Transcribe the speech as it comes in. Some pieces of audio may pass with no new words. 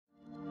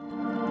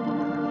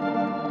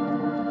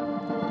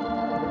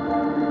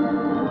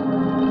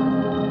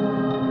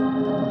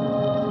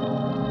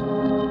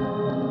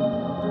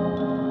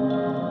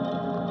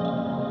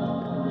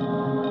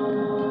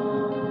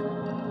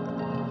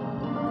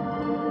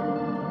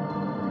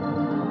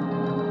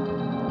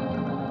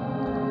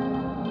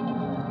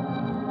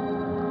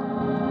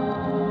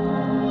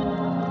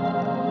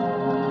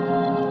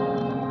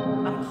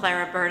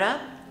Berta.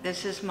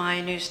 This is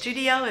my new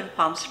studio in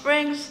Palm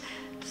Springs.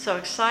 So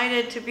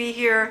excited to be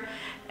here.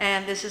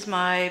 And this is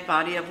my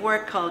body of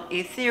work called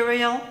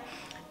Ethereal.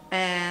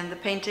 And the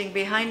painting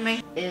behind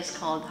me is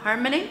called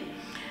Harmony.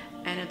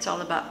 And it's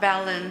all about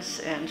balance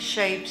and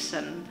shapes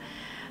and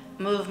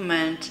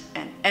movement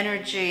and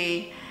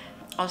energy.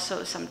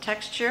 Also some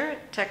texture.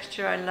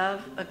 Texture I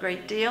love a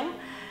great deal.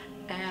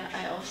 And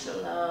I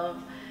also love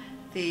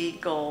the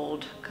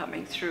gold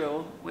coming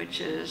through,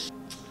 which is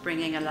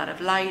bringing a lot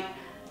of light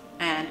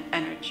and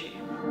energy.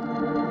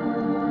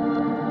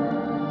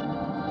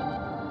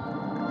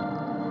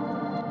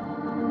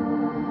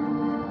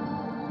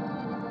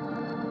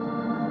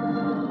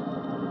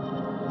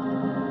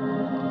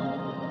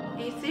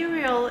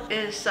 Ethereal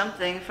is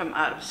something from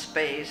out of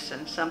space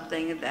and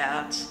something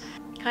that's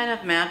kind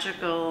of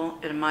magical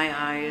in my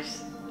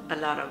eyes. A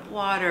lot of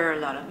water, a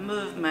lot of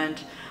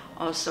movement,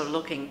 also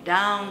looking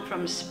down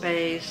from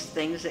space,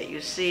 things that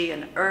you see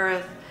in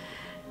Earth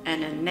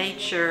and in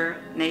nature.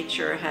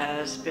 Nature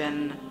has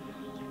been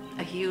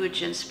a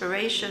huge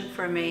inspiration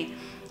for me,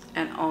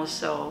 and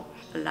also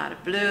a lot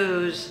of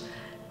blues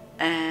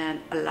and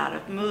a lot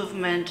of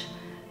movement,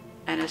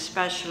 and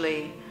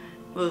especially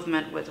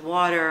movement with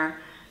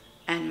water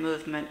and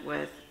movement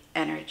with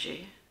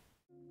energy.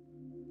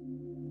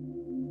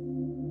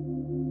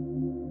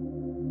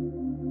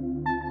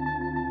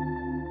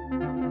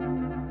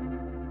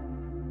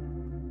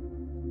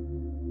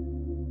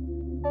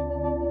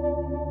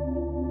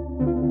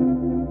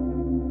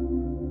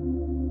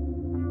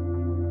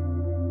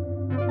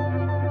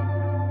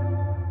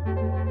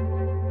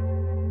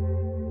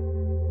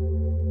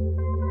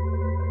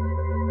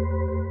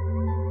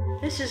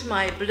 This is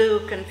my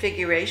blue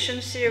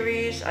configuration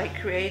series I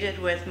created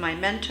with my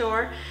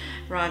mentor,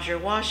 Roger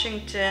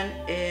Washington,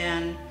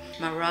 in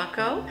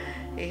Morocco.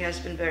 He has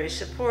been very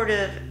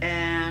supportive,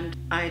 and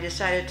I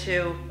decided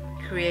to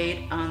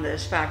create on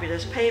this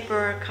fabulous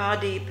paper,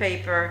 Khadi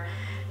paper,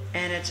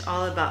 and it's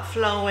all about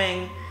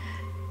flowing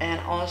and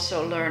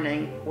also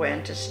learning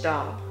when to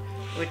stop,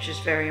 which is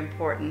very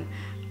important.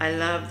 I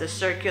love the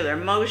circular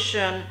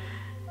motion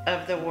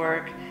of the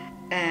work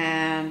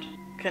and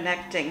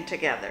connecting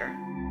together.